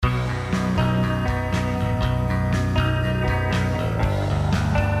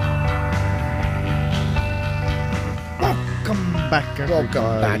back, everybody.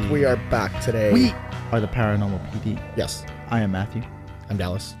 Welcome back. We are back today. We are the Paranormal PD. Yes. I am Matthew. I'm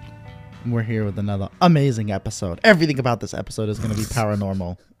Dallas. And we're here with another amazing episode. Everything about this episode is going to be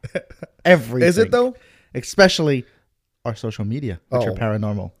paranormal. Everything. Is it though? Especially our social media, which are Oh.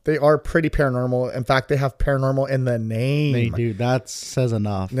 paranormal. They are pretty paranormal. In fact, they have paranormal in the name. They do. That says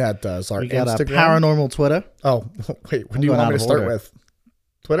enough. Yeah, it does. Our We got Instagram. a paranormal Twitter. Oh, wait. What I'm do you going want out me to of start order. with?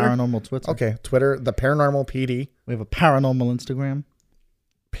 Twitter? Paranormal Twitter. Okay. Twitter, the Paranormal PD. We have a paranormal Instagram.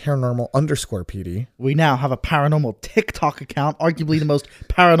 Paranormal_PD. We now have a paranormal TikTok account, arguably the most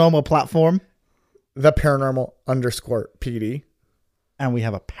paranormal platform. The Paranormal_PD. And we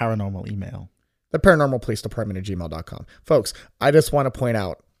have a paranormal email. The Paranormal Police Department at gmail.com. Folks, I just want to point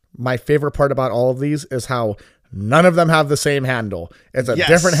out my favorite part about all of these is how none of them have the same handle. It's a Yes.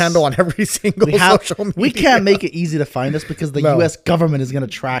 different handle on every single social media. We can't make it easy to find us because the No. U.S. government is going to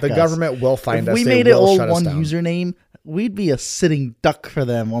track us. The government will find If us. we They made it will all shut us one down. username, we'd be a sitting duck for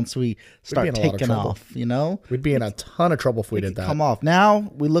them once we start in a lot of taking trouble. off, you know? We'd be in a ton of trouble if we did that. Come off.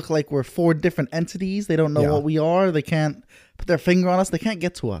 Now we look like we're four different entities. They don't know Yeah. what we are. They can't put their finger on us. They can't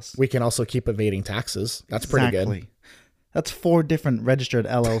get to us. We can also keep evading taxes. That's pretty good. That's four different registered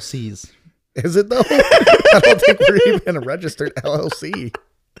LLCs. Is it though? I don't think we're even a registered LLC.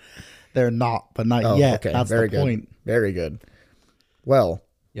 They're not, but not Oh, yet. okay. That's Very the good. point. Very good. Well,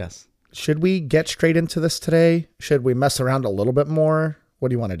 Yes. should we get straight into this today? Should we mess around a little bit more? What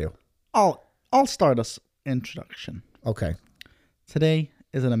do you want to do? I'll start us introduction. Okay. Today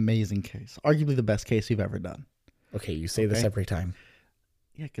is an amazing case. Arguably the best case we've ever done. Okay, you say this Okay. every time.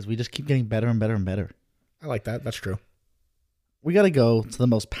 Yeah, because we just keep getting better and better and better. I like that. That's true. We got to go to the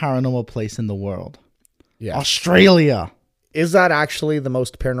most paranormal place in the world. Yeah. Australia. Is that actually the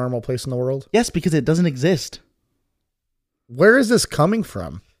most paranormal place in the world? Yes, because it doesn't exist. Where is this coming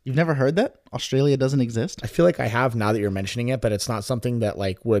from? You've never heard that? Australia doesn't exist? I feel like I have now that you're mentioning it, but it's not something that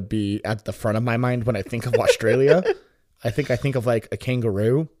like would be at the front of my mind when I think of Australia. I think of like a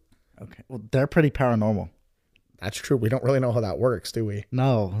kangaroo. Okay. Well, they're pretty paranormal. That's true. We don't really know how that works, do we?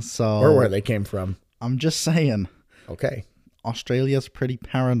 No, so... Or where they came from. I'm just saying, Okay. Australia's pretty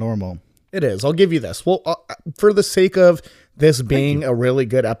paranormal. It is. I'll give you this. Well, for the sake of this being a really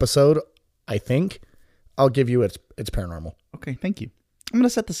good episode, I think I'll give you it's paranormal. Okay, thank you. I'm going to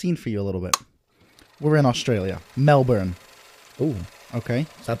set the scene for you a little bit. We're in Australia. Melbourne. Ooh, Okay?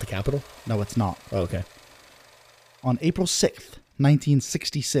 is that the capital? No, it's not. Oh, okay. On April 6th,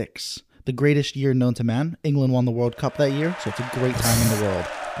 1966, the greatest year known to man, England won the World Cup that year, so it's a great time in the world.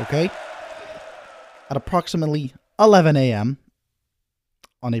 Okay? At approximately 11 a.m.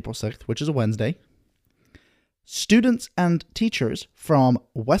 on April 6th, which is a Wednesday, students and teachers from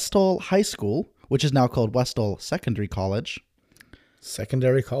Westall High School, which is now called Westall Secondary College.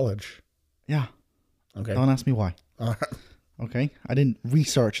 Secondary college. Yeah. Okay. Don't ask me why. Uh, Okay? I didn't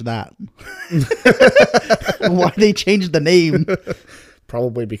research that. Why they changed the name.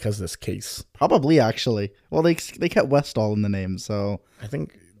 Probably because this case. Probably, actually. Well, they kept Westall in the name, so...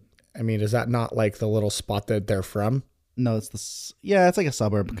 I mean, is that not like the little spot that they're from? No, it's it's like a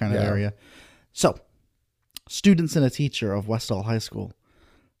suburb kind of Yeah. area. So, students and a teacher of Westall High School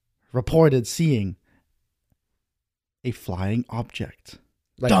reported seeing a flying object.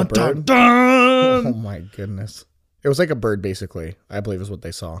 Like a bird? dun! Oh my goodness. It was like a bird, basically, I believe is what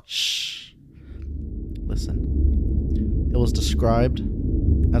they saw. Shh. Listen. It was described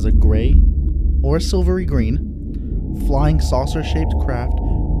as a gray or silvery green flying saucer-shaped craft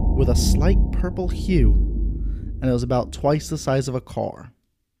with a slight purple hue, and it was about twice the size of a car.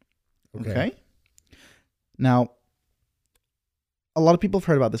 Okay? Now, a lot of people have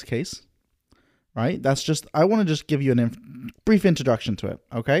heard about this case, right? I want to just give you a brief introduction to it,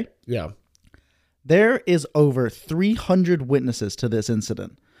 okay? Yeah. There is over 300 witnesses to this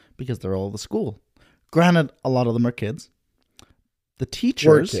incident because they're all at the school. Granted, a lot of them are kids. The teachers...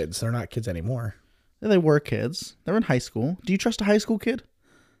 Were kids. They're not kids anymore. They were kids. They're in high school. Do you trust a high school kid?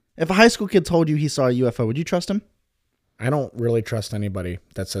 If a high school kid told you he saw a UFO, would you trust him? I don't really trust anybody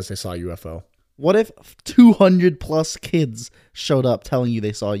that says they saw a UFO. What if 200 plus kids showed up telling you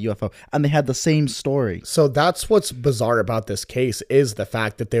they saw a UFO and they had the same story? So that's what's bizarre about this case is the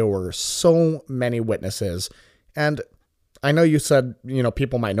fact that there were so many witnesses. And I know you said,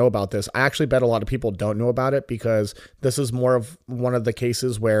 people might know about this. I actually bet a lot of people don't know about it because this is more of one of the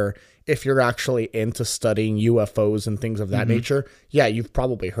cases where if you're actually into studying UFOs and things of that nature, yeah, you've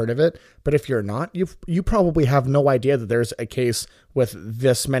probably heard of it. But if you're not, you probably have no idea that there's a case with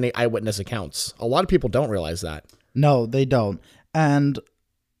this many eyewitness accounts. A lot of people don't realize that. No, they don't. And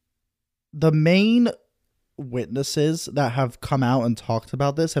the main witnesses that have come out and talked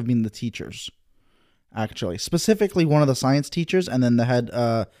about this have been the teachers. actually. Specifically, one of the science teachers, and then the head,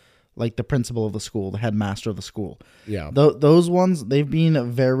 like the principal of the school, the headmaster of the school. Yeah. Those ones, they've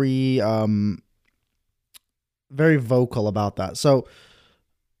been very, very vocal about that. So,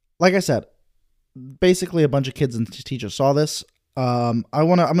 like I said, basically a bunch of kids and teachers saw this. I'm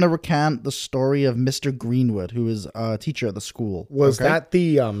gonna recant the story of Mr. Greenwood, who is a teacher at the school. Was that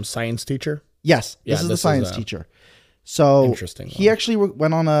the science teacher? Yes, this is the science teacher. So interesting. He actually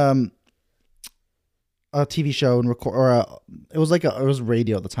went on a TV show and it was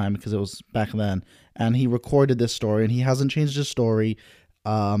radio at the time because it was back then, and he recorded this story, and he hasn't changed his story.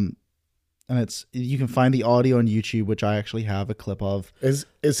 And you can find the audio on YouTube, which I actually have a clip of. Is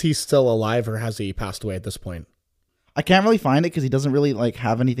he still alive, or has he passed away at this point? I can't really find it because he doesn't really like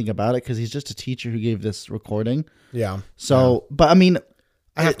have anything about it because he's just a teacher who gave this recording. Yeah. So, but I mean,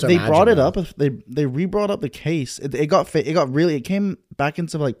 they brought it up. They re-brought up the case. It came back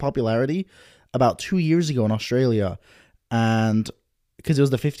into like popularity about 2 years ago in Australia, and because it was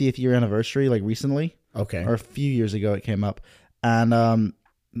the 50th year anniversary, like recently. Okay. Or a few years ago, it came up, and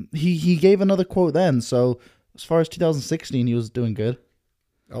he gave another quote then. So as far as 2016, he was doing good.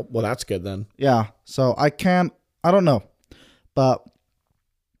 Oh well, that's good then. Yeah. So I don't know, but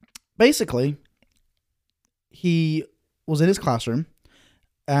basically, he was in his classroom,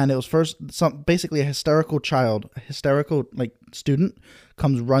 and it was basically a hysterical like student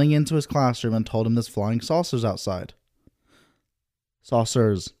comes running into his classroom and told him there's flying saucers outside.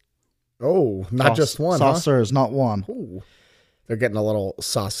 Saucers. Oh, not just one. Saucers, huh? Not one. Ooh, they're getting a little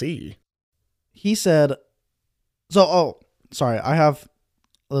saucy. He said, sorry, I have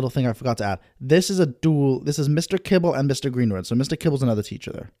a little thing I forgot to add. This is Mr. Kibble and Mr. Greenwood. So Mr. Kibble's another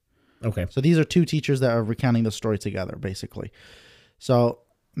teacher there. Okay. So these are two teachers that are recounting the story together, basically. So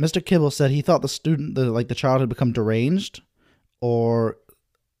Mr. Kibble said he thought the child had become deranged,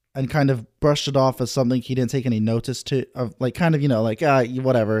 and kind of brushed it off as something he didn't take any notice to, of like kind of,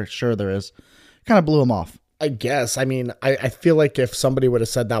 whatever, sure there is. Kind of blew him off. I guess. I mean, I feel like if somebody would have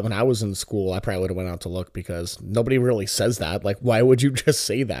said that when I was in school, I probably would have went out to look, because nobody really says that. Like, why would you just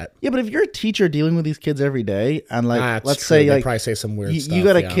say that? Yeah, but if you're a teacher dealing with these kids every day, and like, let's true. say They like probably say some weird stuff. You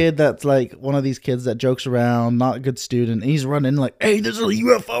got a kid that's like one of these kids that jokes around, not a good student, and he's running like, "Hey, there's a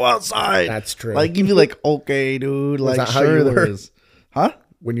UFO outside." That's true. Like, you'd be like, "Okay, dude." Like, sure there is. Huh?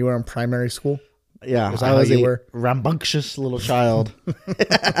 When you were in primary school? Yeah, I was a rambunctious little child.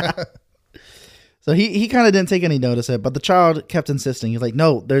 So he kind of didn't take any notice of it, but the child kept insisting. He's like,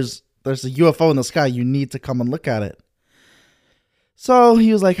 "No, there's a UFO in the sky. You need to come and look at it." So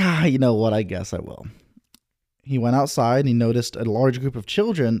he was like, "You know what? I guess I will." He went outside and he noticed a large group of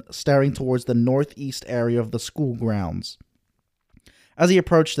children staring towards the northeast area of the school grounds. As he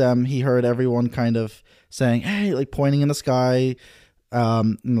approached them, he heard everyone kind of saying, "Hey," like pointing in the sky,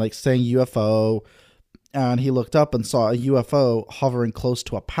 and like saying UFO. And he looked up and saw a UFO hovering close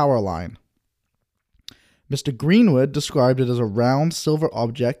to a power line. Mr. Greenwood described it as a round silver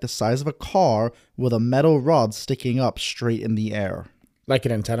object the size of a car with a metal rod sticking up straight in the air. Like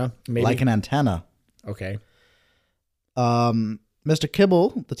an antenna, maybe? Like an antenna. Okay. Mr.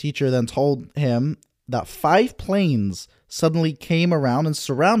 Kibble, the teacher, then told him that 5 planes suddenly came around and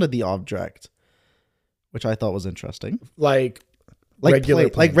surrounded the object, which I thought was interesting. Like regular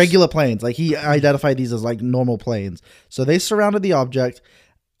planes. Like regular planes. Like, he identified these as like normal planes. So they surrounded the object,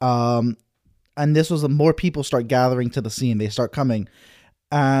 and this was more people start gathering to the scene. They start coming.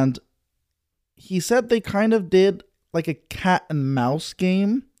 And he said they kind of did like a cat and mouse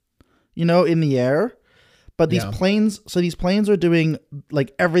game, in the air. But these planes are doing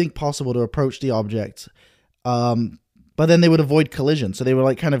like everything possible to approach the object. But then they would avoid collision. So they would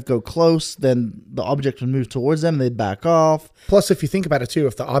like kind of go close, then the object would move towards them, and they'd back off. Plus, if you think about it too,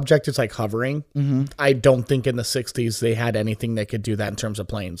 if the object is like hovering, I don't think in the 60s they had anything that could do that in terms of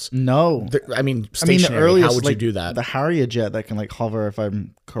planes. No. Stationary, the earliest, how would you do that? The Harrier jet that can like hover, if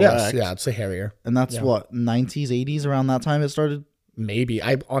I'm correct. Yes, yeah, it's a Harrier. And that's what, 90s, 80s, around that time it started? Maybe.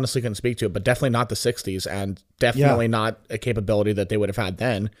 I honestly couldn't speak to it, but definitely not the 60s, and definitely not a capability that they would have had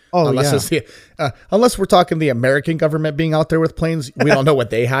then. Oh, unless unless we're talking the American government being out there with planes. We don't know what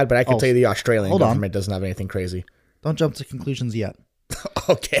they had, but I can tell you the Australian government doesn't have anything crazy. Don't jump to conclusions yet.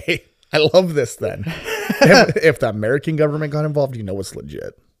 Okay. I love this then. if the American government got involved, it's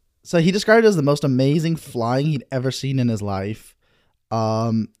legit. So he described it as the most amazing flying he'd ever seen in his life.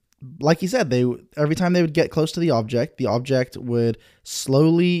 Like he said, every time they would get close to the object would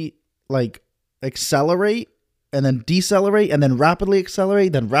slowly like accelerate and then decelerate and then rapidly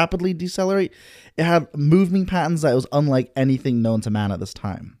accelerate, then rapidly decelerate. It had moving patterns that was unlike anything known to man at this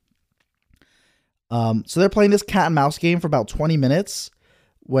time. So they're playing this cat and mouse game for about 20 minutes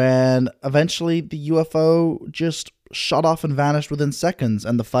when eventually the UFO just shot off and vanished within seconds,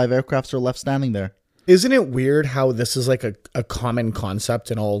 and the 5 aircrafts are left standing there. Isn't it weird how this is like a common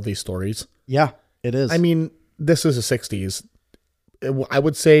concept in all of these stories? Yeah, it is. I mean, this is the 60s. I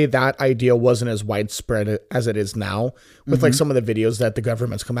would say that idea wasn't as widespread as it is now with like some of the videos that the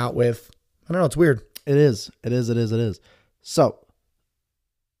government's come out with. I don't know. It's weird. It is. So,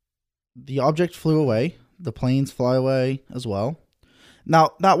 the object flew away. The planes fly away as well.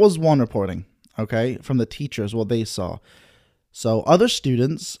 Now, that was one reporting, okay, from the teachers, what they saw. So, other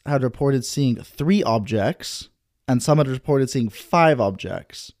students had reported seeing 3 objects, and some had reported seeing 5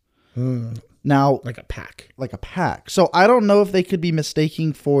 objects. Now, Like a pack. So, I don't know if they could be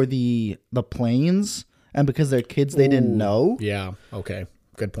mistaking for the planes, and because they're kids, they didn't know. Yeah. Okay.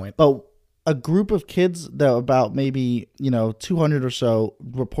 Good point. But a group of kids that about maybe, 200 or so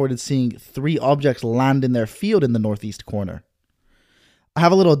reported seeing 3 objects land in their field in the northeast corner. I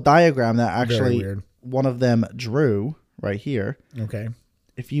have a little diagram that actually one of them drew right here. Okay.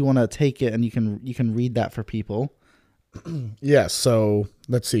 If you want to take it and you can read that for people. Yes. So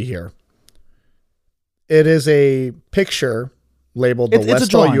let's see here. It is a picture labeled the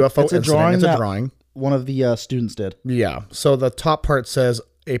Westall UFO Incident. It's a drawing. One of the students did. Yeah. So the top part says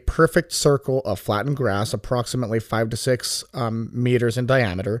a perfect circle of flattened grass, approximately 5 to 6 meters in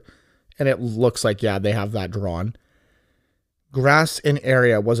diameter. And it looks like, yeah, they have that drawn. Grass in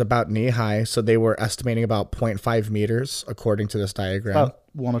area was about knee high, so they were estimating about 0.5 meters, according to this diagram. About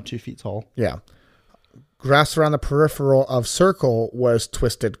 1 or 2 feet tall. Yeah. Grass around the peripheral of circle was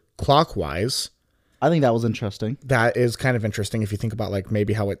twisted clockwise. I think that was interesting. That is kind of interesting if you think about like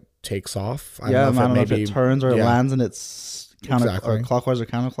maybe how it takes off. I don't know if it turns or it lands and it's clockwise or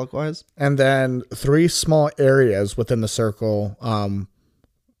counterclockwise. And then 3 small areas within the circle.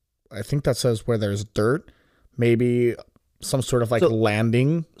 I think that says where there's dirt, maybe some sort of like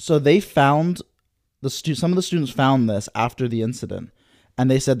landing. So they found some of the students found this after the incident,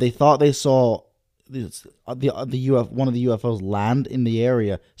 and they said they thought they saw one of the UFOs land in the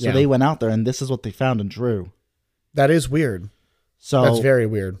area. So they went out there, and this is what they found and drew. That is weird. So that's very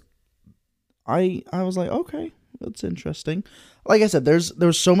weird. I was like, okay, that's interesting. Like I said,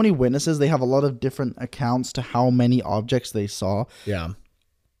 there's so many witnesses. They have a lot of different accounts to how many objects they saw. Yeah.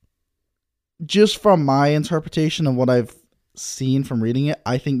 Just from my interpretation of what I've seen from reading it,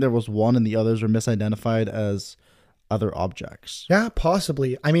 I think there was one and the others were misidentified as other objects. Yeah,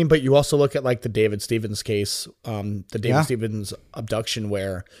 possibly. I mean, but you also look at like the David Stevens case, the David Stevens abduction,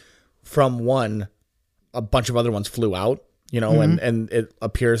 where from one, a bunch of other ones flew out, and it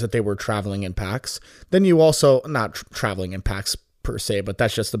appears that they were traveling in packs. Then you also, not traveling in packs per se, but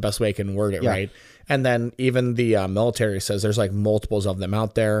that's just the best way I can word it, right? And then even the military says there's like multiples of them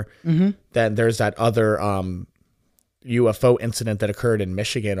out there. Then there's that other UFO incident that occurred in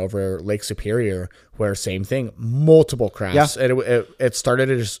Michigan over Lake Superior, where same thing, multiple crafts. It started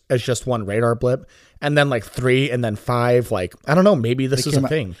as just one radar blip, and then like 3, and then 5. Like, I don't know, maybe this is a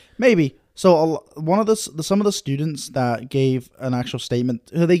thing. Maybe. So some of the students that gave an actual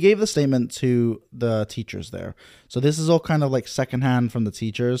statement, they gave the statement to the teachers there. So this is all kind of like secondhand from the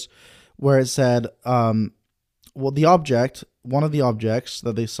teachers, where it said, one of the objects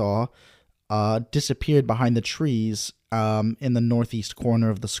that they saw disappeared behind the trees in the northeast corner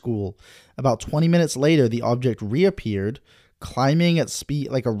of the school. About 20 minutes later, the object reappeared, climbing at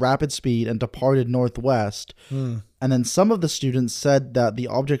speed, like a rapid speed, and departed northwest. And then some of the students said that the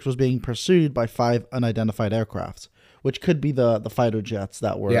object was being pursued by 5 unidentified aircraft, which could be the fighter jets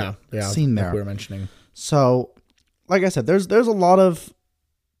that were seen there. Like we were mentioning. So, like I said, there's a lot of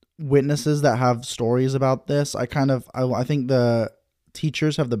witnesses that have stories about this. I think the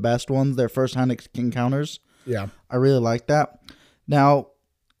teachers have the best ones, their first-hand encounters. Yeah. I really like that. Now,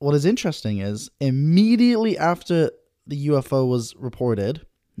 what is interesting is immediately after the UFO was reported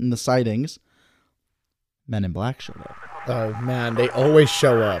and the sightings, Men in Black showed up. Oh, man, they always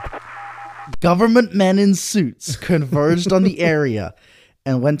show up. Government men in suits converged on the area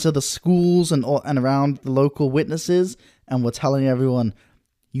and went to the schools and around the local witnesses and were telling everyone,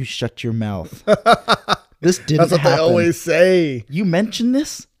 you shut your mouth. This didn't happen. That's what they always say. You mention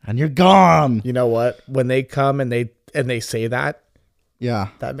this and you're gone. You know what? When they come and they say that,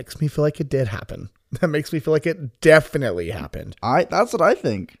 that makes me feel like it did happen. That makes me feel like it definitely happened. That's what I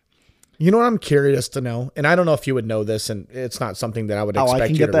think. You know what I'm curious to know? And I don't know if you would know this, and it's not something that I would expect I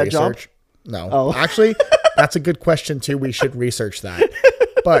can you get to that research. Job? No. Oh. Actually, that's a good question too. We should research that.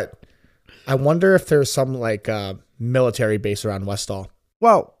 But I wonder if there's some like military base around Westall.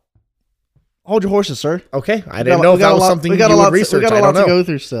 Well, hold your horses, sir. Okay. I didn't know if that was something you would research. We got a lot to go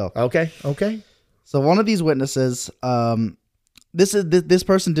through still. Okay. So one of these witnesses this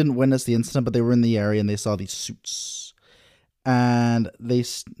person didn't witness the incident, but they were in the area and they saw these suits. And they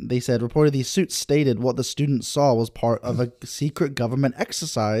said, reported these suits stated what the students saw was part of a secret government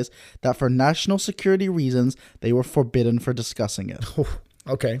exercise that for national security reasons, they were forbidden for discussing it.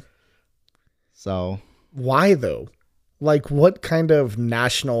 Okay. So. Why, though? Like, what kind of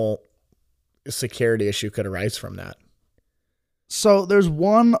national security issue could arise from that? So there's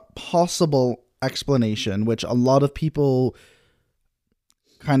one possible explanation, which a lot of people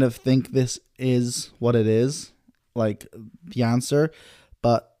kind of think this is what it is. Like the answer,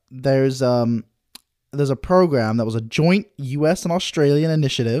 but there's a program that was a joint U.S. and Australian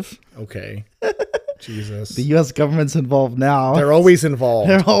initiative. Okay, Jesus, the U.S. government's involved now. They're always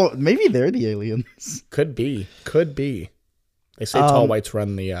involved. Maybe they're the aliens. Could be. They say tall whites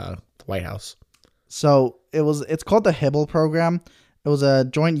run the White House. So it's called the Hubble program. It was a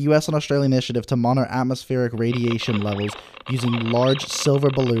joint U.S. and Australian initiative to monitor atmospheric radiation levels using large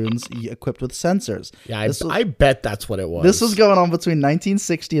silver balloons equipped with sensors. Yeah, I bet that's what it was. This was going on between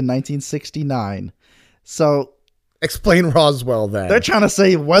 1960 and 1969. So explain Roswell then. They're trying to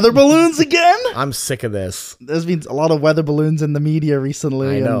say weather balloons again? I'm sick of this. There's been a lot of weather balloons in the media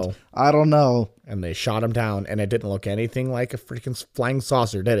recently. I know. And I don't know. And they shot them down, and it didn't look anything like a freaking flying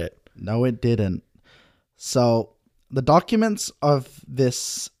saucer, did it? No, it didn't. So the documents of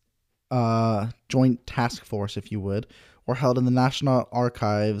this joint task force, if you would, were held in the National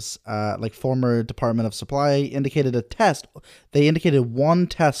Archives, like former Department of Supply indicated a test. They indicated one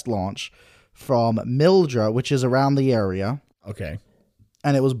test launch from Mildra, which is around the area. Okay.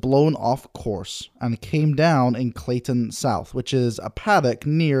 And it was blown off course and it came down in Clayton South, which is a paddock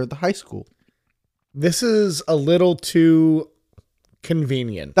near the high school. This is a little too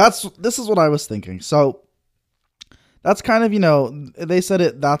convenient. This is what I was thinking. So that's kind of, they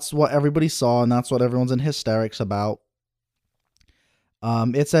said that's what everybody saw and that's what everyone's in hysterics about.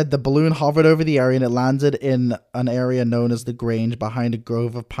 It said the balloon hovered over the area and it landed in an area known as the Grange behind a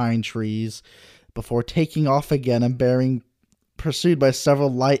grove of pine trees before taking off again and pursued by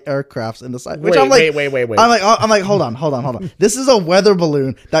several light aircrafts in the side. Which wait. I'm like, hold on. This is a weather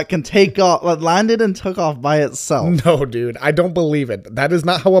balloon that can take off, landed and took off by itself. No, dude, I don't believe it. That is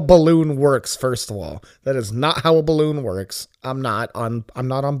not how a balloon works. First of all, that is not how a balloon works. I'm not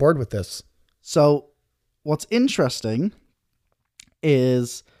on board with this. So, what's interesting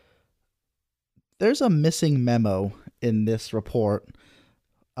is there's a missing memo in this report.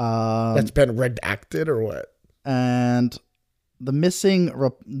 That's been redacted or what? And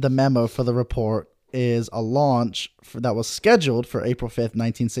the the memo for the report is a launch that was scheduled for April 5th,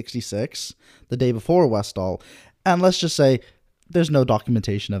 1966, the day before Westall. And let's just say there's no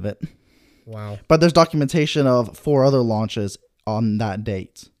documentation of it. Wow. But there's documentation of 4 other launches on that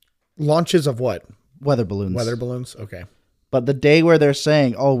date. Launches of what? Weather balloons. Weather balloons? Okay. But the day where they're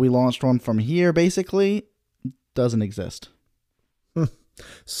saying, oh, we launched one from here, basically, doesn't exist.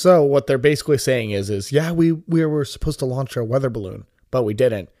 So what they're basically saying is yeah, we were supposed to launch our weather balloon, but we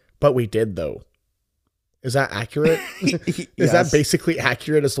didn't. But we did, though. Is that accurate? Yes. Is that basically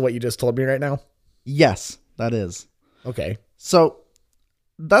accurate as to what you just told me right now? Yes, that is. Okay. So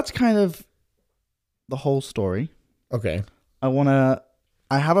that's kind of the whole story. Okay. I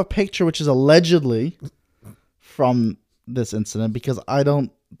have a picture which is allegedly from this incident because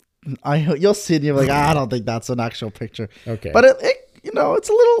you'll see it and you're like, I don't think that's an actual picture. Okay. But it it's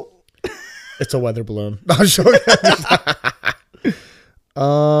a little. It's a weather balloon. I'll show you.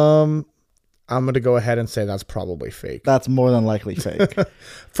 I'm going to go ahead and say that's probably fake. That's more than likely fake.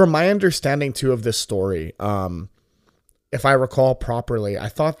 From my understanding too of this story, if I recall properly, I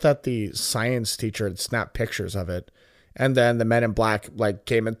thought that the science teacher had snapped pictures of it. And then the Men in Black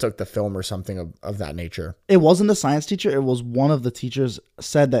came and took the film or something of that nature. It wasn't the science teacher. It was one of the teachers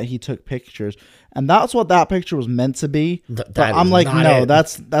said that he took pictures. And that's what that picture was meant to be. But I'm like, no,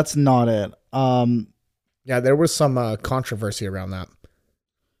 that's not it. Yeah, there was some controversy around that.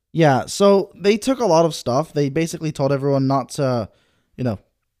 Yeah, so they took a lot of stuff. They basically told everyone not to,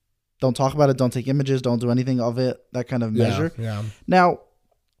 don't talk about it, don't take images, don't do anything of it, that kind of measure. Yeah. Now,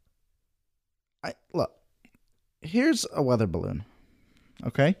 look. Here's a weather balloon.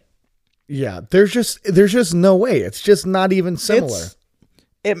 Okay? Yeah, there's just no way. It's just not even similar.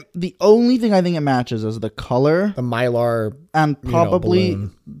 The only thing I think it matches is the color. The Mylar and probably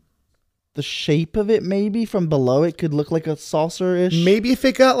balloon. The shape of it, maybe from below it could look like a saucer-ish. Maybe if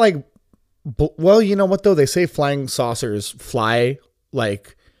it got well, you know what though? They say flying saucers fly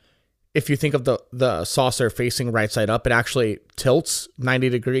if you think of the saucer facing right side up, it actually tilts 90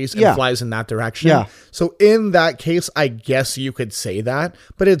 degrees and flies in that direction. Yeah. So in that case, I guess you could say that,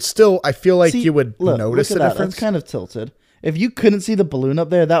 but it's still, I feel like you would notice the difference. It's kind of tilted. If you couldn't see the balloon up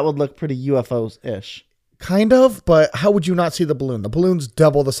there, that would look pretty UFO-ish. Kind of, but how would you not see the balloon? The balloon's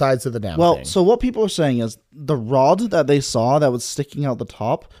double the size of the damn thing. Well, so what people are saying is the rod that they saw that was sticking out the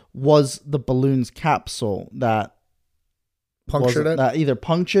top was the balloon's capsule that punctured it? That either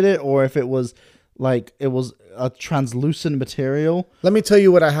punctured it, or if it was like it was a translucent material. Let me tell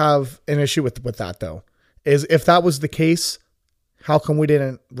you what I have an issue with that, though, is if that was the case, how come we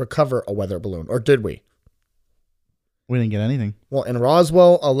didn't recover a weather balloon? Or did we? We didn't get anything. Well, in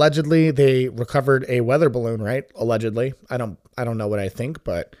Roswell, allegedly, they recovered a weather balloon, right? Allegedly. I don't know what I think,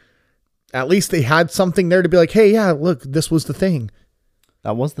 but at least they had something there to be like, hey, yeah, look, this was the thing.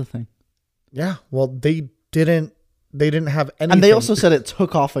 That was the thing. Yeah. Well, they didn't have anything. And they also said it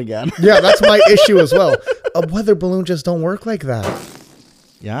took off again. Yeah, that's my issue as well. A weather balloon just don't work like that.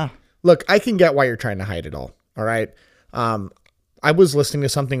 Yeah. Look, I can get why you're trying to hide it all. All right. I was listening to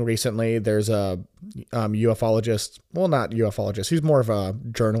something recently. There's a ufologist. Well, not ufologist. He's more of a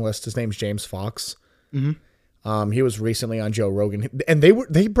journalist. His name's James Fox. Mm-hmm. He was recently on Joe Rogan, and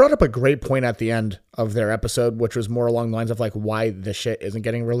they brought up a great point at the end of their episode, which was more along the lines of like why the shit isn't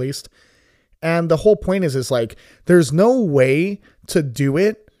getting released. And the whole point is like there's no way to do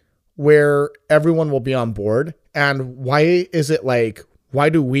it where everyone will be on board. And why is it like why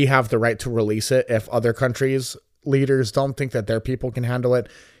do we have the right to release it if other countries' leaders don't think that their people can handle it?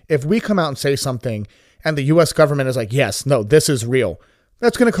 If we come out and say something and the US government is like, yes, no, this is real,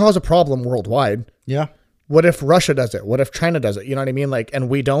 that's going to cause a problem worldwide. Yeah. What if Russia does it? What if China does it? You know what I mean? Like, and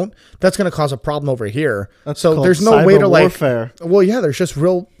we don't, that's going to cause a problem over here. So there's no way to warfare. Well, yeah, there's just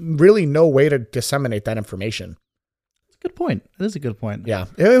really no way to disseminate that information. Good point. It is a good point. Yeah.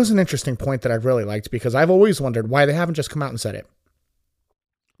 It was an interesting point that I really liked because I've always wondered why they haven't just come out and said it.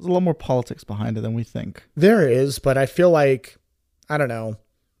 There's a lot more politics behind it than we think. There is, but I feel like, I don't know.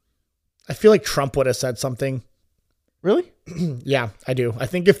 I feel like Trump would have said something. Really? Yeah, I do. I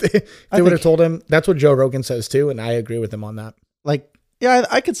think if they would have told him, that's what Joe Rogan says too, and I agree with him on that. Like, yeah,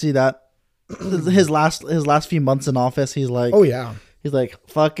 I could see that. His last few months in office, he's like, oh yeah, he's like,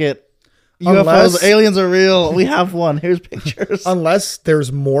 fuck it. UFOs, aliens are real. We have one. Here's pictures. Unless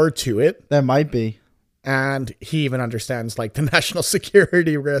there's more to it. There might be. And he even understands like the national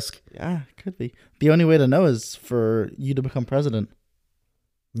security risk. Yeah, it could be. The only way to know is for you to become president.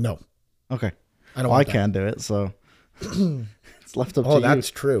 No. Okay. I don't I can't do it, so it's left up to you. Oh, that's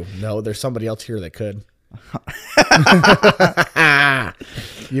true. No, there's somebody else here that could.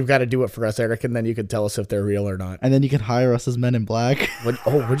 You've got to do it for us, Eric, and then you can tell us if they're real or not. And then you can hire us as Men in Black.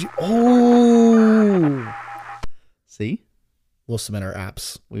 Would you? Oh. See? We'll submit our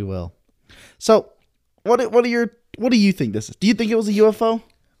apps. We will. So, what do you think this is? Do you think it was a UFO?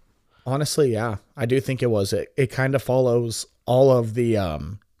 Honestly, yeah. I do think it was. It kind of follows all of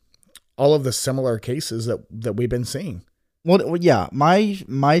the similar cases that we've been seeing. Well, yeah.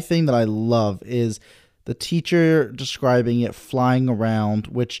 My thing that I love is the teacher describing it flying around,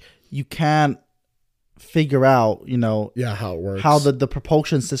 which you can't figure out, how it works, how the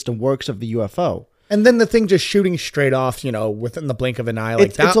propulsion system works of the UFO. And then the thing just shooting straight off, within the blink of an eye,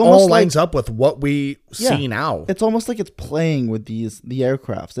 like that all lines up with what we see now. It's almost like it's playing with the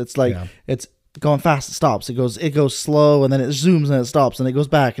aircrafts. It's like it's going fast, it stops. It goes slow, and then it zooms and it stops, and it goes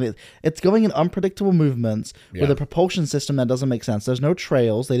back, and it's going in unpredictable movements with a propulsion system that doesn't make sense. There's no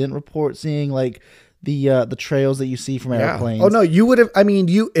trails. They didn't report seeing like the trails that you see from airplanes. Oh no, you would have. I mean,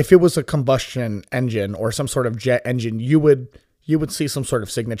 if it was a combustion engine or some sort of jet engine, you would see some sort of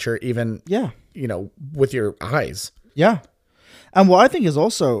signature, even with your eyes. Yeah, and what I think is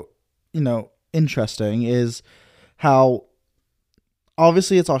also interesting is how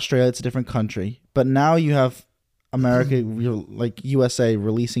obviously it's Australia, it's a different country, but now you have America, like USA,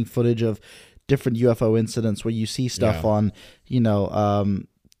 releasing footage of different UFO incidents where you see stuff on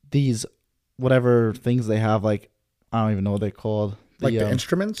these whatever things they have, like I don't even know what they're called. Like the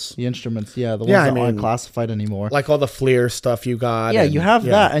instruments? The instruments, yeah. The ones that aren't classified anymore. Like all the FLIR stuff you got. Yeah, you have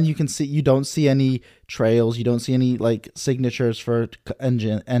that, and you don't see any trails. You don't see any like signatures for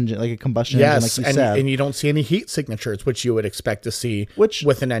engine like a combustion engine, like you said. And you don't see any heat signatures, which you would expect to see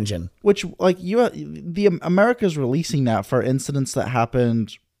with an engine. Which, like, the America's releasing that for incidents that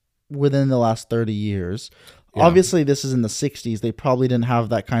happened within the last 30 years. Yeah. Obviously, this is in the 60s. They probably didn't have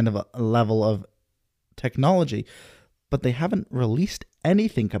that kind of a level of technology. But they haven't released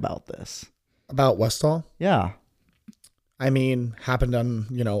anything about this. About Westall? Yeah. I mean, happened on,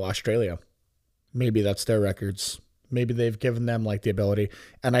 Australia. Maybe that's their records. Maybe they've given them like the ability.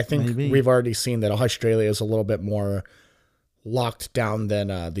 And I think we've already seen that Australia is a little bit more locked down than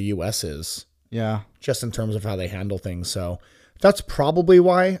the US is. Yeah. Just in terms of how they handle things. So that's probably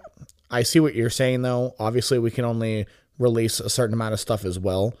why. I see what you're saying, though. Obviously, we can only release a certain amount of stuff as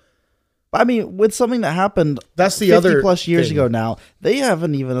well. I mean, with something that happened That's the 50 other plus years thing. ago now, they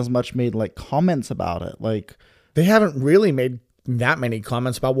haven't even as much made like comments about it. Like, They haven't really made that many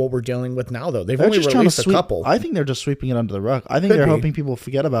comments about what we're dealing with now, though. They've they're only just trying to released a sweep. couple. I think they're just sweeping it under the rug. I think Could they're be. hoping people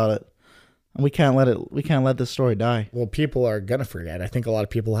forget about it, and we can't let this story die. Well, people are gonna forget. I think a lot of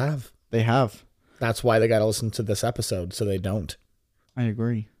people have. They have. That's why they got to listen to this episode, so they don't. I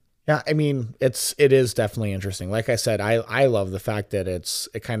agree. Yeah, I mean, it is definitely interesting. Like I said, I love the fact that it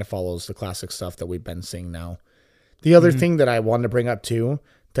kind of follows the classic stuff that we've been seeing now. The other thing that I wanted to bring up too,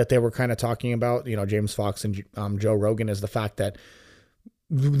 that they were kind of talking about, James Fox and Joe Rogan, is the fact that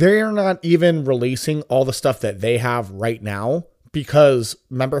they're not even releasing all the stuff that they have right now. Because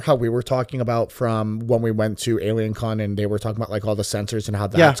remember how we were talking about from when we went to AlienCon and they were talking about like all the sensors and how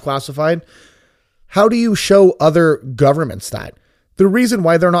that's classified? How do you show other governments that? The reason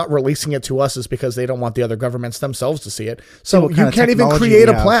why they're not releasing it to us is because they don't want the other governments themselves to see it. So you can't even create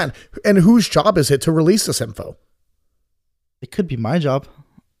a plan. And whose job is it to release this info? It could be my job.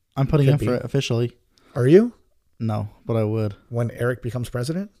 I'm putting in for it officially. Are you? No, but I would. When Eric becomes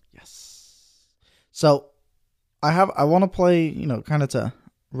president? Yes. So I want to play, kind of to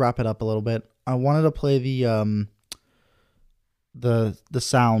wrap it up a little bit. I wanted to play the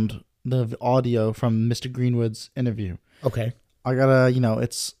sound, the audio from Mr. Greenwood's interview. Okay. I gotta,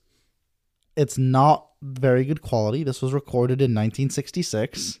 it's not very good quality. This was recorded in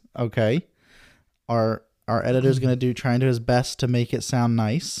 1966. Okay. Our editor's gonna try and do his best to make it sound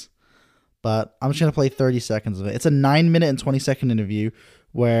nice. But I'm just going to play 30 seconds of it. It's a 9-minute and 20-second interview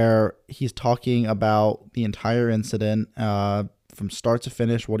where he's talking about the entire incident from start to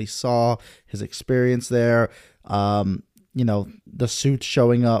finish, what he saw, his experience there, the suits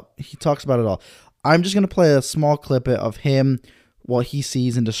showing up. He talks about it all. I'm just going to play a small clip of him, what he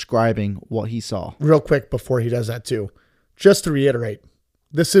sees, and describing what he saw. Real quick before he does that too. Just to reiterate,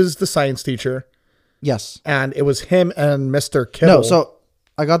 this is the science teacher. Yes. And it was him and Mr. Kibble. No, so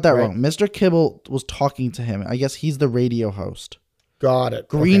I got that wrong. Mr. Kibble was talking to him. I guess he's the radio host. Got it.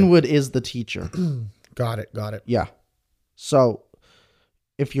 Greenwood is the teacher. Got it. Yeah. So,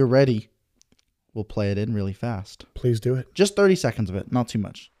 if you're ready, we'll play it in really fast. Please do it. Just 30 seconds of it, not too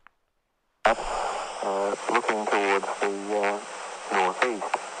much. Looking towards the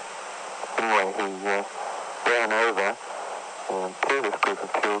northeast. Anyway, he ran over to this group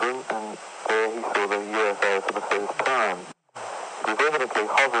of children, and there he saw the UFO for the first time. It was evidently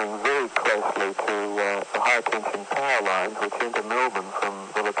hovering very closely to the high-tension power lines which enter Melbourne from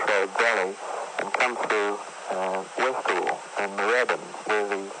the Latrobe Valley and come through Westall and Moorabbin, where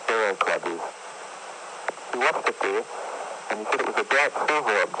the Aero Club is. He watched it there, and he said it was a bright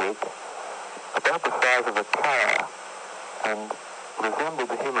silver object about the size of a car and resembled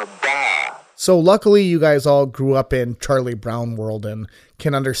to him a bar. So luckily you guys all grew up in Charlie Brown world and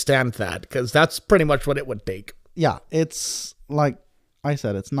can understand that, because that's pretty much what it would take. Yeah, it's like I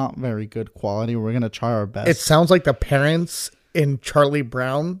said, it's not very good quality. We're going to try our best. It sounds like the parents in Charlie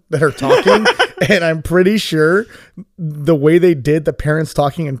Brown that are talking. And I'm pretty sure the way they did the parents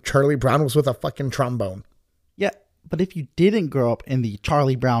talking in Charlie Brown was with a fucking trombone. Yeah, but if you didn't grow up in the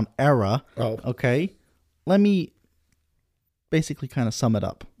Charlie Brown era, okay, let me basically kind of sum it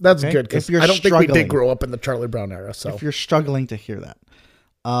up. That's okay? good, because I don't think we did grow up in the Charlie Brown era. So if you're struggling to hear that,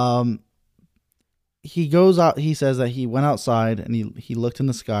 he goes out. He says that he went outside and he looked in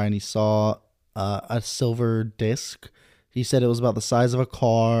the sky and he saw a silver disc. He said it was about the size of a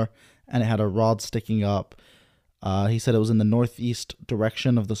car and it had a rod sticking up. He said it was in the northeast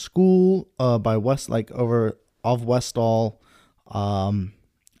direction of the school, by of Westall.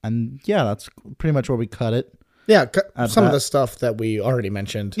 And yeah, that's pretty much where we cut it. Yeah, some of the stuff that we already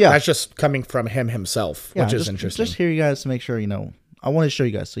mentioned. Yeah, that's just coming from him himself, which is interesting. Just hear you guys to make sure, I want to show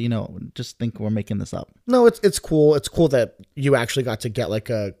you guys so just think we're making this up. No, it's cool. It's cool that you actually got to get like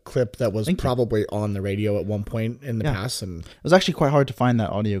a clip that was probably on the radio at one point in the past. And it was actually quite hard to find that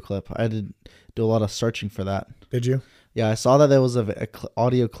audio clip. I had to do a lot of searching for that. Did you? Yeah, I saw that there was a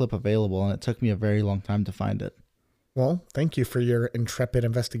audio clip available, and it took me a very long time to find it. Well, thank you for your intrepid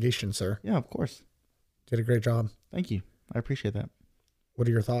investigation, sir. Yeah, of course. Did a great job. Thank you. I appreciate that. What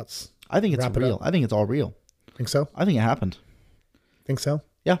are your thoughts? I think it's real. I think it's all real. Think so? I think it happened. Think so?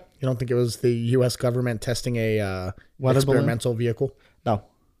 Yeah. You don't think it was the U.S. government testing a experimental vehicle? No.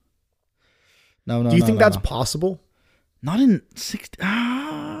 No. Do you think that's possible? Not in 60.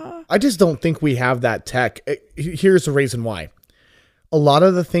 I just don't think we have that tech. Here's the reason why. A lot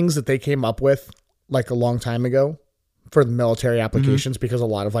of the things that they came up with like a long time ago for the military applications, because a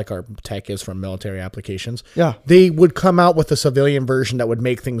lot of like our tech is from military applications. Yeah. They would come out with a civilian version that would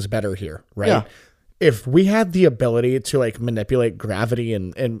make things better here, right? Yeah. if we had the ability to like manipulate gravity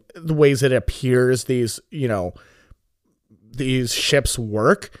and the ways it appears these, you know, these ships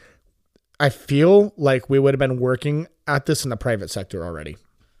work, I feel like we would have been working at this in the private sector already.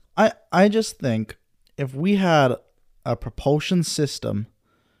 I just think if we had a propulsion system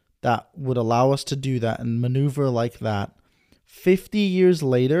that would allow us to do that and maneuver like that, 50 years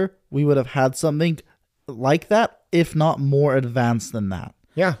later, we would have had something like that, if not more advanced than that.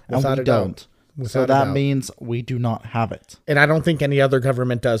 Yeah, without a doubt. So that means we do not have it. And I don't think any other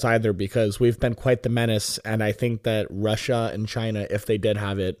government does either, because we've been quite the menace. And I think that Russia and China, if they did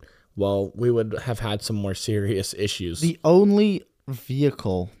have it, well, we would have had some more serious issues. The only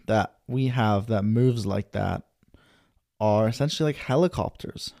vehicle that we have that moves like that are essentially like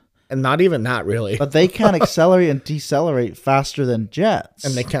helicopters. And not even that, really. But they can accelerate and decelerate faster than jets.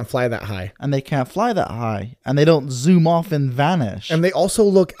 And they can't fly that high. And they don't zoom off and vanish. And they also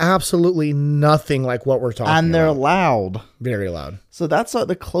look absolutely nothing like what we're talking about. And they're loud. Very loud. So that's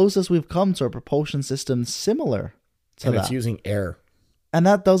the closest we've come to a propulsion system similar to and that. It's using air. And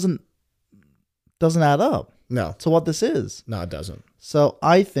that doesn't add up. No. To what this is. No, it doesn't. So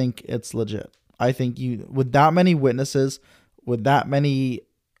I think it's legit. I think with that many witnesses, with that many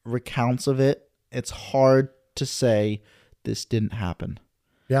recounts of it, it's hard to say this didn't happen.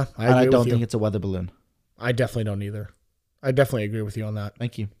 Yeah, I don't think it's a weather balloon. I definitely don't either. I definitely agree with you on that.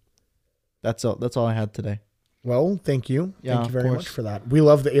 Thank you. That's all I had today. Well, thank you. Yeah, thank you very much for that. We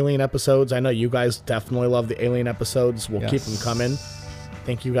love the alien episodes. I know you guys definitely love the alien episodes. We'll keep them coming.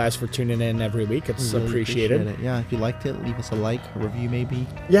 Thank you guys for tuning in every week. It's really appreciated. It. Yeah, if you liked it, leave us a like, a review maybe.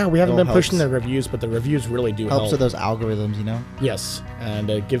 Yeah, we haven't been pushing the reviews, but the reviews really do help. Helps with those algorithms, you know? Yes, and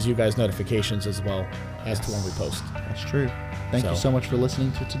it gives you guys notifications as well as to when we post. That's true. Thank you so much for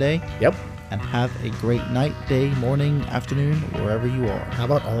listening to today. Yep. And have a great night, day, morning, afternoon, wherever you are. How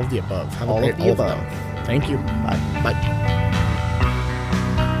about all of the above? Have all a great of the above. Thank you. Bye. Bye.